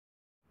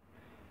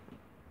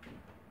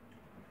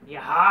Yeah,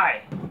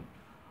 hi.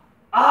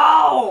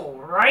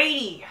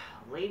 Alrighty,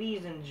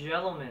 ladies and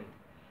gentlemen,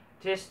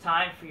 it's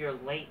time for your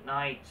late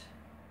night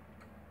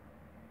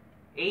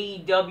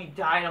AEW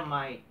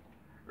Dynamite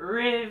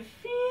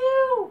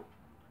review.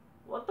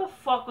 What the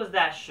fuck was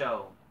that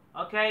show?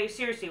 Okay,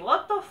 seriously,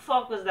 what the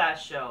fuck was that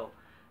show?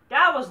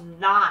 That is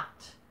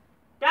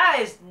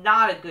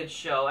not a good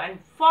show, and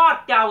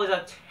fuck, that was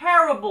a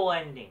terrible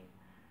ending.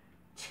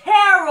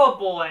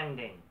 Terrible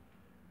ending.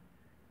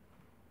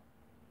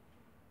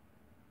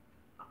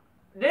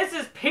 This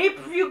is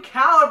pay-per-view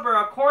caliber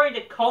according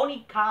to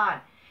Tony Khan,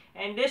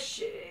 and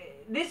this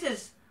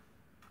is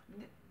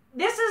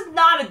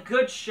not a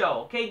good show.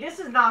 Okay, this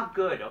is not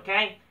good.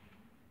 Okay,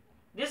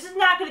 this is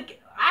not gonna.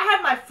 I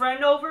had my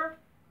friend over.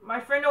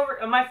 My friend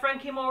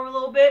came over a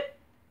little bit,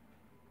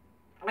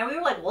 and we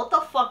were like, "What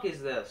the fuck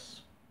is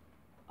this?"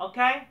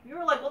 Okay, we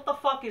were like, "What the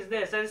fuck is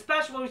this?" And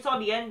especially when we saw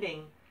the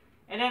ending,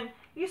 and then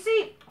you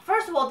see,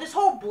 first of all, this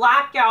whole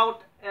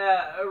blackout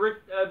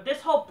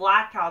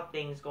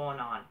thing's going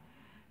on.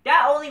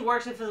 That only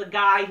works if there's a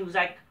guy who's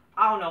like,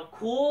 I don't know,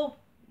 cool,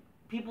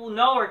 people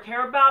know or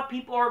care about,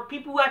 people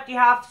who actually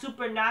have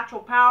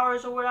supernatural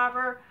powers or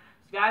whatever.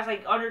 Guys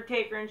like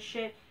Undertaker and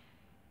shit.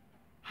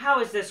 How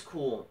is this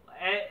cool?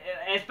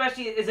 And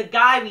especially as a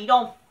guy we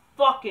don't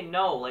fucking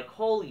know. Like,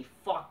 holy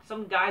fuck.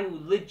 Some guy who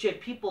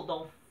legit people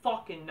don't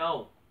fucking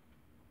know.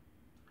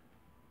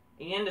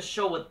 And you end the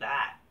show with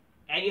that.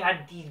 And you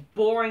had these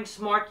boring,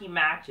 smarky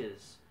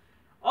matches.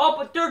 Oh,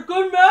 but they're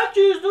good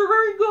matches. They're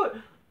very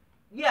good.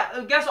 Yeah,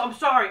 I guess I'm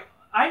sorry.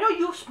 I know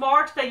you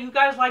smarks that you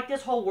guys like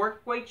this whole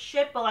work rate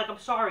shit, but like, I'm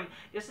sorry.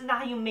 This is not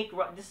how you make.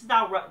 This is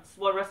not what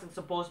wrestling's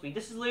supposed to be.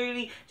 This is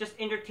literally just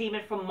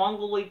entertainment for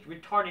mongoloid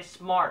retarded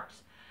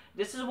smarks.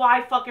 This is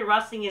why fucking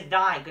wrestling is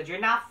dying, because you're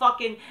not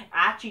fucking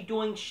actually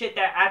doing shit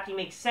that actually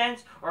makes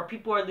sense, or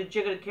people are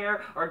legit gonna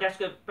care, or that's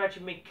gonna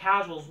actually make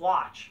casuals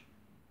watch.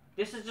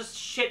 This is just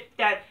shit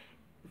that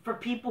for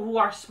people who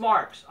are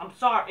smarks. I'm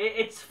sorry.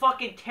 It's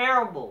fucking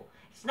terrible.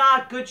 It's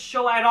not a good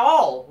show at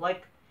all.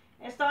 Like.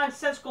 It's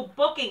nonsensical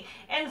booking,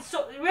 and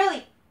so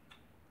really,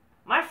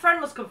 my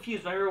friend was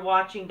confused when we were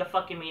watching the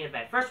fucking main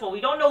event. First of all, we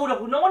don't know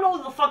no one knows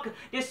who the fuck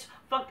this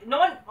fuck. No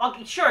one.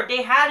 Okay, sure,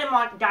 they had him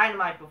on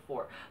Dynamite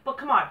before, but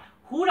come on,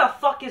 who the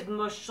fuck is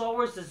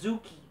Minoru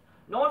Suzuki?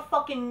 No one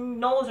fucking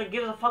knows or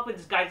gives a fuck with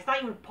this guy. It's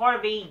not even part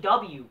of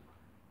AEW,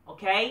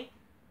 okay?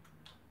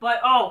 But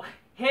oh,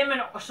 him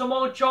and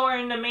Samoa Joe are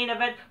in the main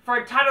event for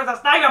a title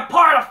that's not even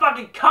part of the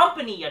fucking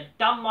company. You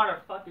dumb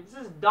motherfucker. This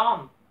is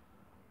dumb.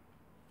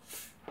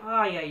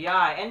 Ay, ay,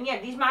 ay. And yeah,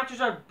 these matches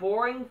are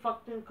boring,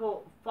 fucking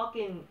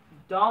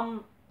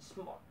dumb,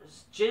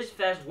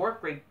 jizzfest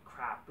work rate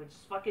crap.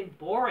 It's fucking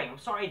boring. I'm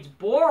sorry, it's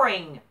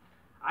boring.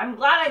 I'm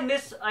glad I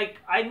missed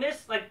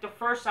the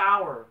first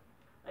hour.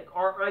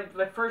 Or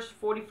the first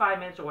 45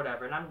 minutes or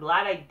whatever, and I'm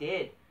glad I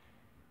did.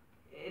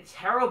 It's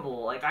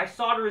terrible. Like, I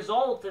saw the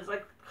results. It's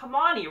like, come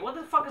on here. What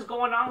the fuck is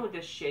going on with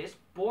this shit? It's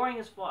boring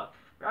as fuck.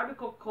 Grab your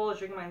Coca-Cola,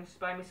 drinking my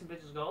buy me some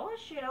bitches, go, oh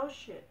shit, oh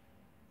shit.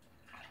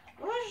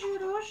 Oh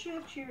shit, oh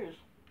shit, cheers.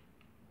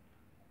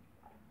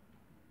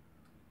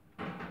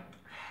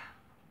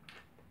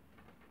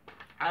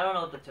 I don't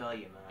know what to tell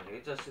you, man.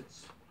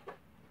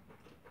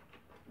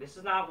 This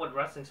is not what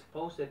wrestling's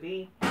supposed to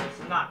be. This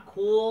is not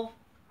cool.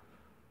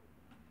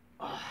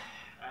 I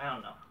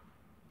don't know.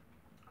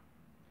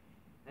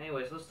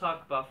 Anyways, let's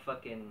talk about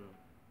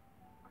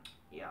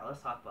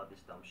let's talk about this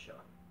dumb show.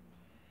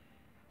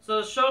 So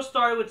the show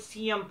started with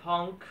CM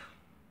Punk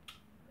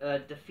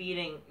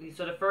defeating. You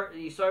started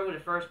with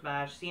the first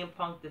match. CM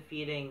Punk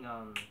defeating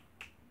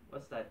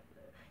what's that?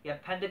 Yeah,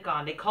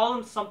 Pentagon. They call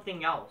him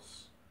something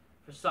else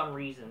for some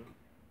reason.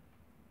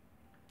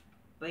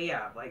 But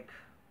yeah, like,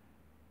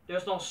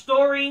 there's no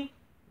story.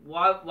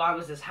 Why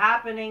was this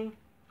happening?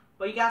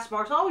 But you got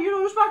smarts. Oh,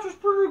 this match was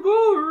pretty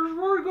good. It was a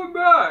very good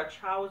match.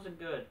 How was it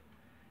good?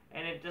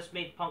 And it just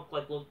made Punk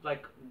look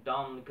like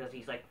dumb because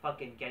he's like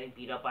fucking getting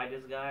beat up by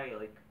this guy.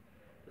 Like,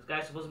 this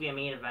guy's supposed to be a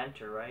main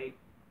eventer, right?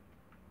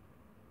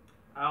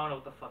 I don't know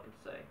what the fuck to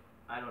say.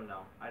 I don't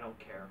know. I don't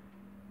care.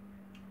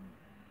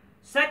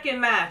 Second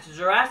match,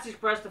 Jurassic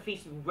Express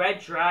defeats Red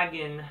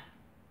Dragon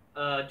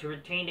to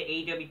retain the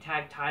AEW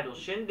Tag Title.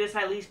 Shouldn't this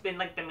at least been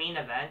like the main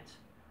event?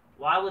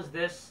 Why was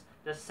this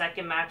the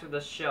second match of the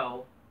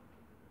show?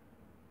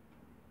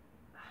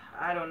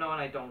 I don't know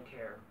and I don't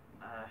care.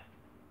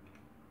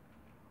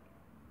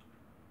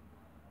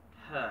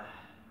 Oh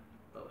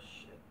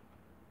shit.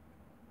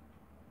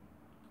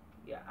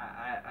 Yeah,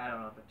 I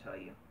don't know what to tell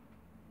you.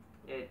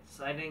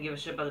 I didn't give a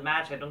shit about the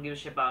match. I don't give a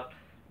shit about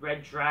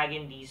Red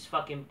Dragon, these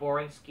fucking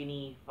boring,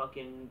 skinny,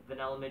 fucking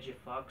vanilla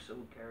midget fucks, so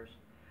who cares?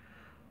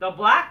 The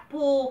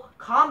Blackpool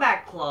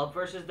Combat Club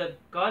versus the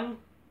Gun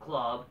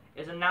Club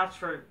is announced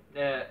for,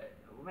 man,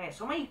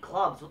 so many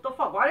clubs. What the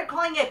fuck? Why are they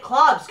calling it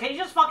clubs? Can you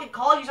just fucking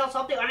call yourself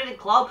something other than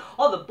club?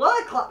 Oh, the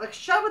Blood Club. Like,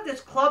 shut up with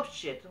this club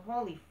shit.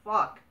 Holy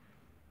fuck.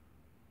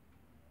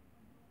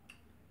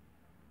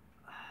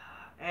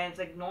 And it's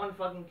like, no one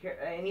fucking cares.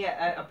 And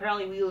yeah,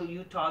 apparently Wheeler,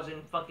 Utah's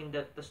in fucking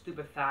the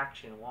stupid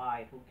faction.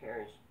 Why? Who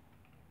cares?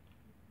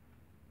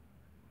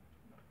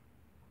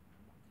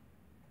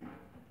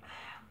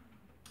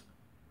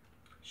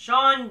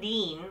 Sean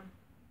Dean,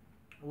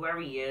 whoever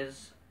he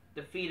is,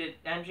 defeated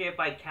MJF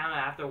by count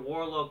after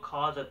Wardlow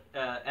caused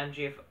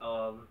MJF.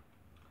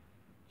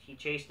 He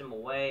chased him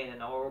away, and then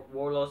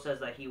Wardlow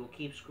says that he will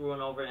keep screwing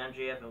over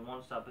MJF and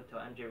won't stop until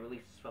MJF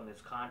releases from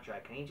his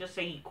contract. Can he just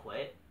say he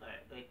quit?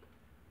 Like,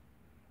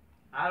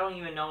 I don't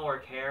even know or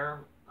care.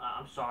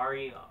 I'm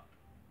sorry.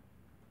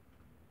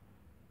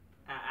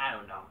 I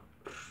don't know.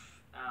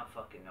 I don't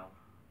fucking know.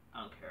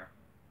 I don't care.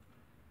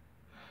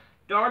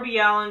 Darby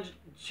Allin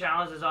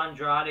challenges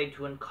Andrade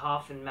to a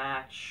coffin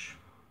match.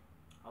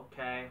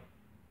 Okay.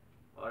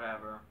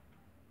 Whatever.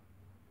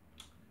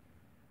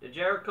 The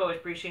Jericho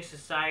Appreciation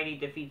Society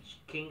defeats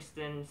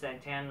Kingston,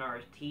 Santana, and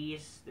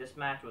Ortiz. This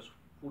match was,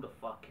 who the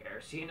fuck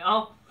cares, you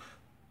know?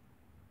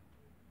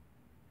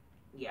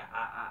 Yeah,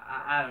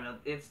 I don't know.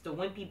 It's the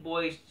Wimpy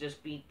Boys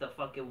just beat the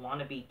fucking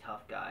wannabe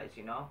tough guys,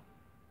 you know?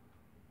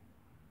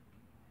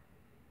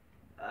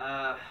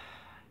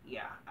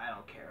 Yeah, I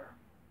don't care.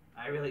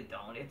 I really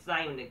don't. It's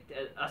not even,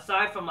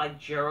 aside from, like,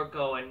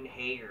 Jericho and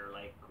Hager,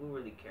 like, who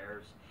really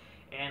cares?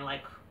 And,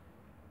 like,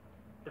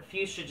 the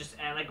feud should just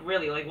end. Like,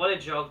 really, like, what a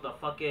joke.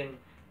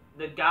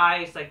 The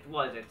guys, like,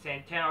 what is it?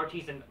 Santana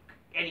Ortiz and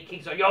Eddie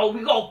King's like, yo,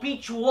 we gonna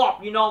beat you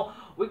up, you know?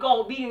 We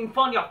gonna be in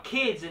front of your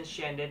kids and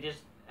shit. And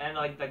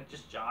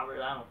just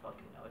jobbers. I don't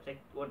fucking know. It's like,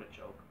 what a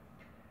joke.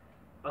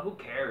 But who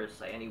cares,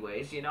 like,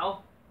 anyways, you know?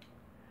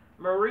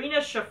 Marina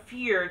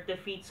Shafir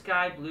defeats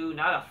Sky Blue.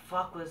 Not a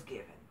fuck was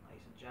given,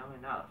 ladies and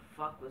gentlemen. Not a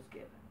fuck was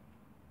given.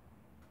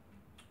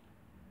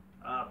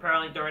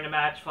 Apparently during the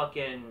match,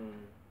 fucking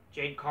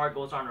Jade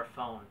Cargill's on her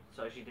phone,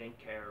 so she didn't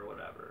care or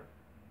whatever.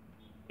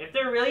 If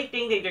they really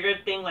think they're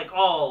gonna think like,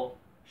 oh,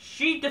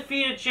 she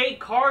defeated Jade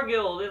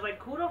Cargill, they're like,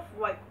 who the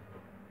like,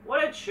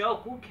 what a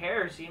joke. Who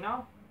cares, you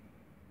know?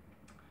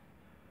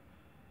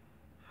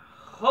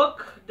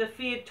 Hook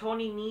defeated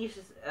Tony Nese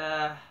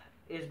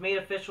is made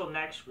official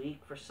next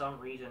week for some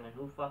reason, and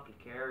who fucking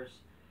cares?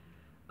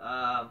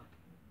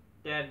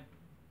 Then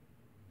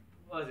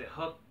what was it?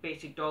 Hook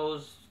basically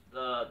throws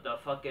the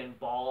fucking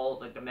ball,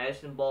 like the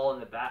medicine ball, in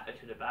the back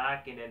to the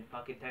back, and then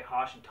fucking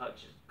Takahashi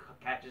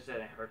catches it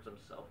and hurts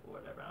himself or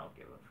whatever. I don't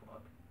give a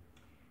fuck.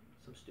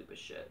 Some stupid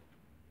shit.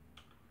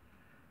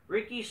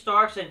 Ricky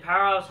Starks and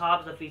Powerhouse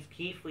Hobbs defeats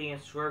Keith Lee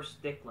and Swerve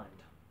Strickland.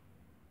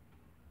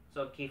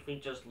 So Keith Lee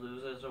just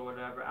loses or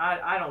whatever.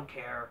 I don't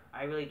care.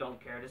 I really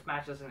don't care. This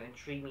match doesn't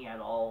intrigue me at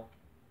all.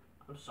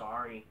 I'm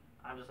sorry.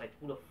 I'm just like,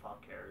 who the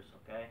fuck cares,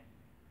 okay?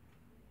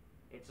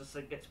 It's just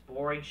like, it's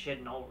boring shit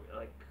and all,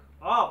 like,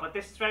 oh, but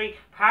this is very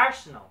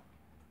personal.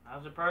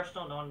 How's it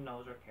personal? No one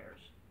knows or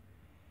cares.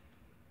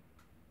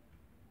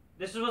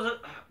 This was a,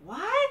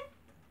 what?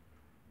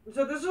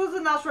 So this was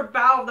announced for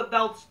Battle of the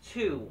Belts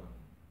 2.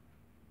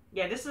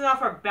 Yeah, this is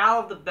announced for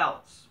Battle of the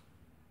Belts.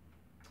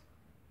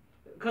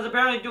 Because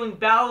apparently doing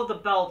Battle of the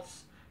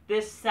Belts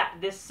this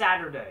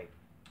Saturday.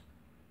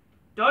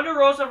 Thunder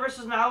Rosa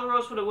versus Nyla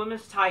Rose for the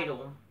women's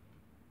title.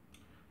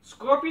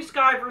 Scorpio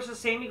Sky versus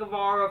Sammy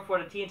Guevara for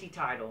the TNT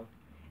title.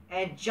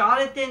 And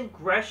Jonathan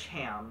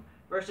Gresham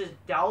versus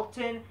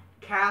Dalton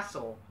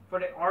Castle for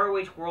the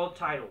ROH World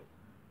title.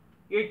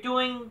 You're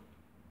doing,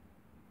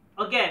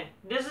 again,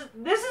 this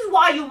is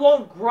why you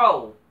won't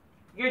grow.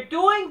 You're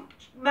doing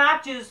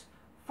matches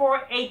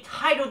for a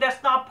title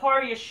that's not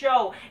part of your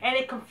show, and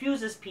it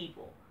confuses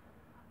people.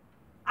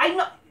 I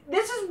know,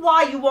 this is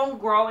why you won't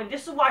grow, and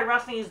this is why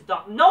wrestling is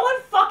dumb. No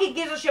one fucking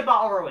gives a shit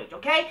about ROH,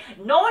 okay?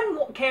 No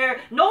one cares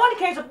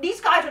if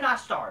these guys are not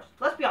stars.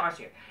 Let's be honest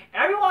here.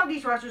 Every one of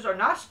these wrestlers are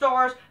not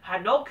stars,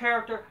 have no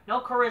character, no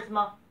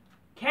charisma,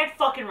 can't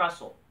fucking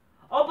wrestle.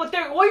 Oh, but what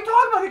are you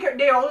talking about?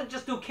 They all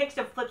just do kicks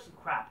and flips and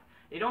crap.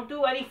 They don't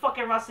do any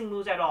fucking wrestling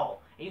moves at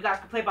all. And you guys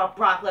complain about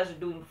Brock Lesnar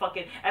doing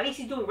fucking, at least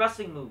he's doing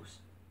wrestling moves.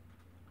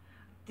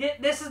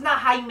 This is not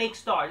how you make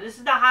stars. This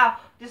is not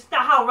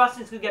how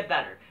wrestling's gonna get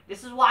better.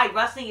 This is why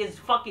wrestling is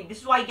fucking, this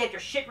is why you get your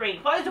shit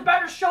ratings. Why is a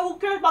better show? Who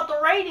cares about the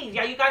ratings?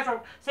 Yeah, you guys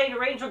are saying the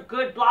ratings are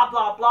good, blah,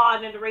 blah, blah,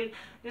 and then the ratings.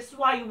 This is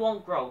why you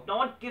won't grow. No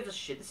one gives a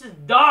shit. This is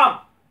dumb.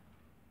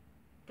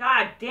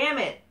 God damn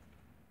it.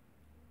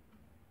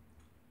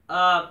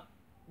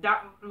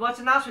 What's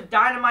announced for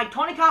Dynamite?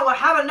 Tony Khan will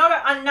have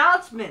another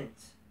announcement.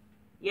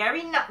 Yeah,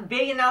 every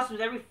big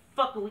announcement every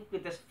fucking week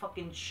with this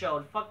fucking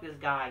show. Fuck this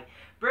guy.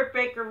 Britt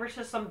Baker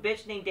versus some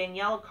bitch named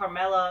Danielle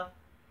Carmella,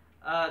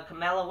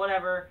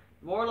 whatever.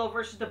 Wardlow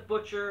versus The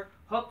Butcher.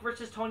 Hook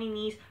versus Tony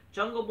Nese.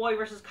 Jungle Boy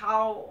versus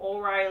Kyle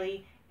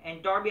O'Reilly.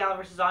 And Darby Allin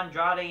versus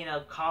Andrade in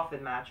a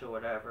coffin match or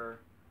whatever.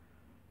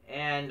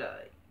 And,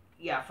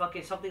 yeah,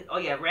 fucking something. Oh,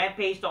 yeah,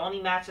 Rampage. The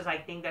only matches I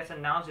think that's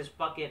announced is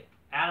fucking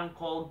Adam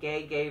Cole,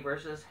 Gay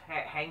versus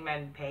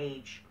Hangman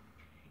Page.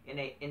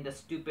 In the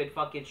stupid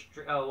fucking,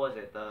 what was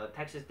it? The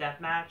Texas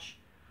Death Match.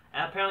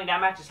 And apparently that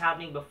match is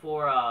happening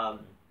before,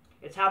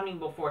 it's happening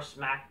before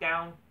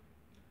SmackDown.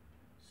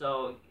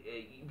 So,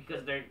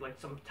 because they're like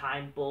some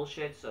time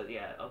bullshit, so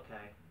yeah,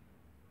 okay.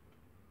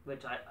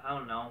 Which I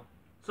don't know.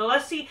 So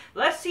let's see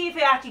if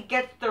it actually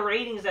gets the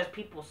ratings as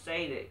people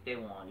say they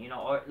want, you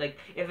know, or like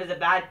if it's a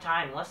bad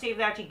time. Let's see if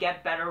they actually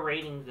get better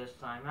ratings this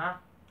time, huh?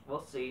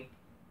 We'll see.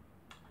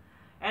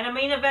 And the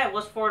main event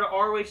was for the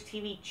ROH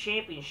TV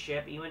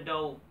Championship, even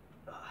though,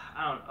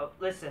 I don't know,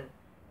 listen,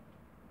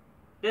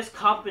 this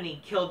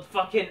company killed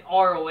fucking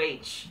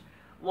ROH.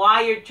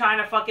 Why you're trying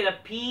to fucking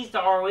appease the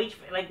ROH,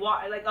 like,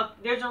 why, like,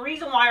 there's a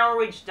reason why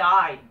ROH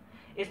died.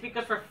 It's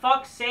because, for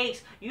fuck's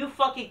sakes, you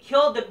fucking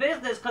killed the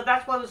business, because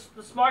that's what was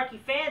the Smarky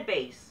fan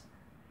base.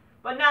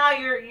 But now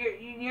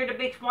you're the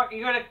big smart,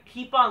 you're gonna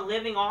keep on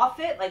living off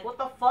it? Like, what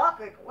the fuck?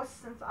 Like, what's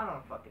sense? I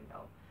don't fucking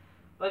know.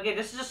 But again,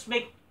 this is just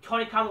make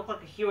Tony Khan look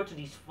like a hero to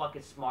these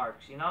fucking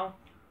smarks, you know?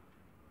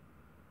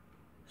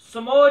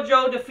 Samoa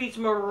Joe defeats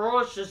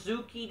Minoru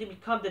Suzuki to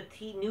become the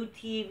new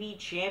TV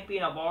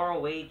champion of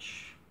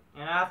ROH.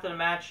 And after the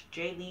match,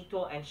 Jay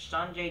Lethal and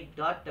Sanjay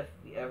Dutt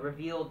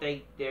revealed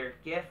their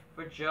gift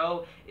for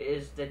Joe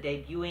is the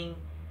debuting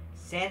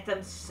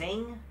Santam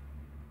Singh.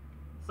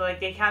 So, like,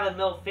 they have a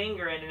middle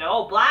finger and,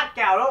 oh,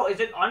 blackout, oh, is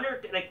it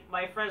like,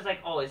 my friend's like,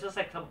 oh, is this,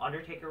 like, some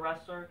Undertaker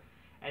wrestler?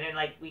 And then,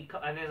 like,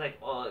 and then it's like,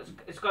 oh,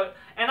 it's good.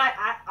 And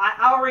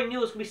I already knew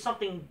it was going to be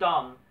something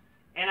dumb.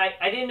 And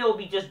I didn't know it would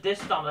be just this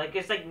dumb. Like,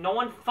 it's like, no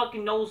one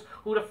fucking knows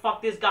who the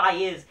fuck this guy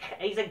is.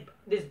 And he's, like,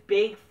 this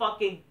big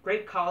fucking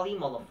Great Khali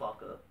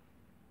motherfucker.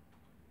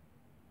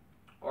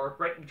 Or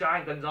Great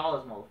Giant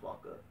Gonzalez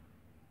motherfucker.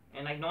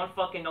 And, like, no one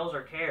fucking knows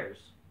or cares.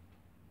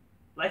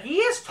 Like, he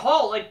is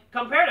tall. Like,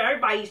 compared to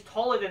everybody, he's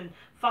taller than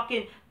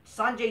fucking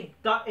Sanjay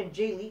Dutt and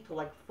Jay Lethal.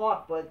 Like,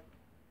 fuck, but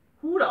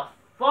who the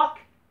fuck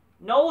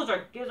knows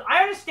or gives?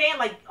 I understand,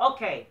 like,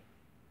 okay.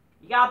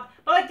 You got,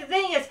 but, like, the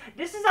thing is,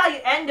 this is how you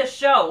end the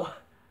show.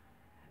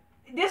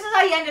 This is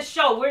how you end the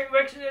show. We're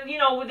you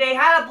know, they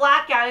had a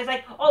blackout. It's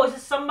like, oh, is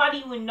this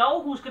somebody we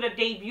know who's going to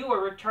debut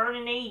or return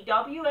in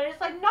AEW? And it's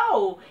like,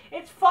 no.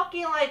 It's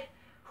fucking, like,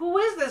 who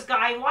is this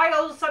guy? And why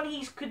all of a sudden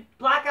he could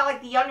black out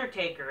like The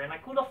Undertaker? And,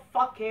 like, who the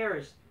fuck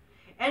cares?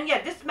 And,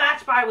 yeah, this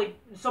match, by the way,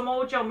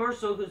 Samoa Joe Minoru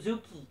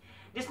Suzuki,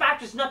 this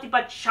match is nothing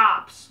but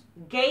chops.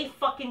 Gay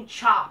fucking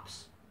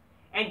chops.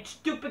 And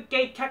stupid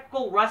gay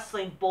technical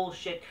wrestling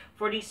bullshit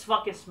for these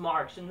fucking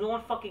smarks. And no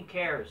one fucking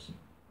cares.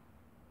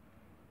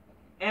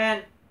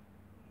 And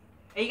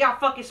you got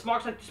fucking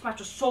smarks like, this match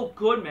was so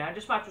good, man.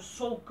 This match was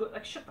so good.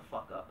 Like, shut the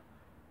fuck up.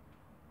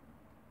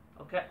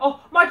 Okay.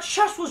 Oh, my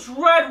chest was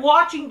red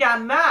watching that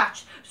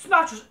match. This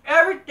match was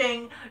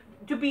everything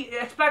to be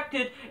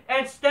expected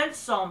and then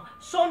some.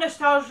 So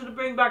nostalgic to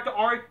bring back the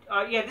art.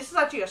 Yeah, this is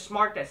actually a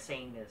smart that's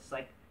saying this.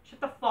 Like, shut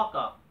the fuck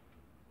up.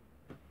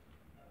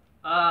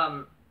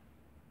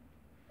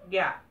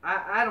 Yeah,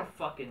 I don't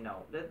fucking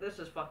know. This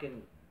is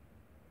fucking...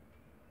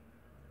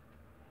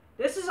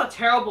 This is a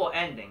terrible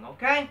ending,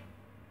 okay?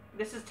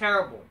 This is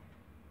terrible.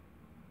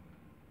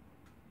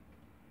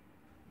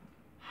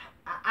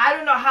 I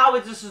don't know how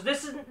this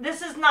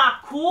is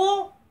not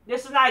cool.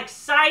 This is not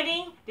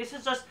exciting. This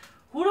is just,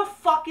 who the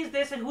fuck is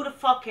this and who the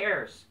fuck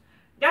cares?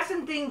 That's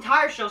in the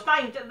entire show. It's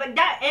not even, like,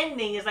 that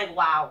ending is like,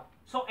 wow,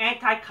 so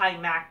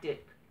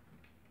anticlimactic.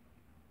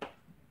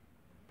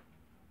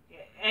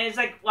 And it's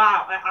like,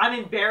 wow, I'm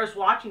embarrassed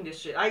watching this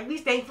shit. I at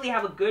least thankfully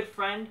have a good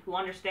friend who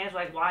understands,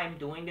 like, why I'm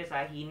doing this.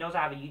 He knows I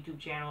have a YouTube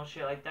channel and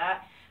shit like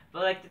that.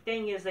 But, like, the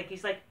thing is, like,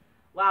 he's like,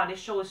 wow, this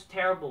show is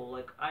terrible.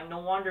 Like, no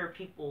wonder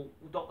people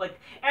don't, like...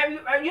 And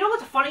you know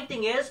what the funny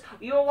thing is?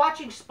 We were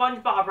watching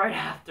SpongeBob right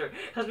after.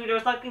 Because there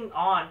was nothing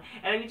on.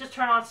 And we just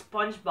turned on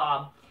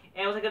SpongeBob.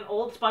 And it was like an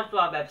old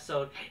SpongeBob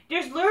episode.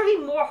 There's literally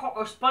more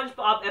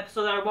SpongeBob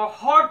episodes that are more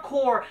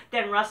hardcore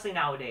than wrestling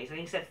nowadays. And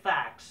he said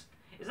facts.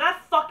 Is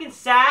that fucking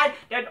sad?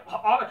 That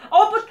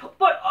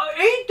but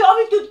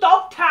AEW do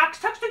dog tax,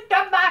 texting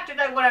that match and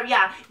then whatever.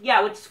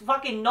 Yeah, with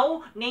fucking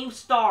no name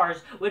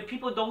stars, with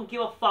people don't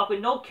give a fuck,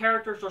 with no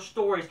characters or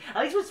stories.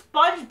 At least with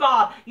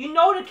SpongeBob, you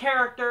know the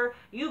character,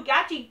 you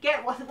actually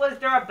get what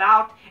they're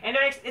about, and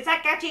it's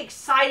like actually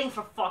exciting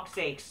for fuck's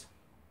sakes.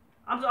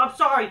 I'm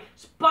sorry,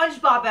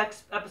 SpongeBob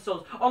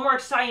episodes are more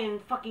exciting than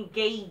fucking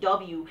gay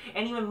AEW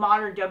and even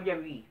modern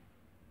WWE.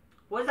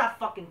 What does that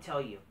fucking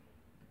tell you?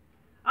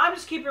 I'm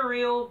just keeping it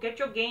real. Get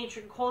your game,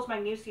 calls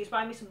magnificent.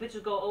 Buy me some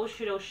bitches go, oh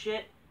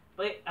shit.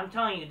 But I'm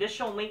telling you, this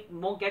show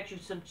won't get you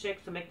some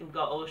chicks to make them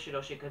go, oh shit.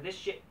 Because this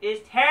shit is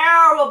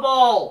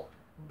terrible.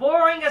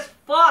 Boring as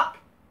fuck.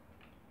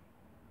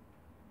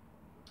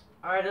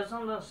 Alright, that's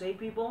all I'm gonna say,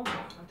 people.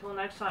 Until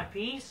next time,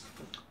 peace.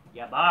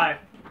 Yeah, bye.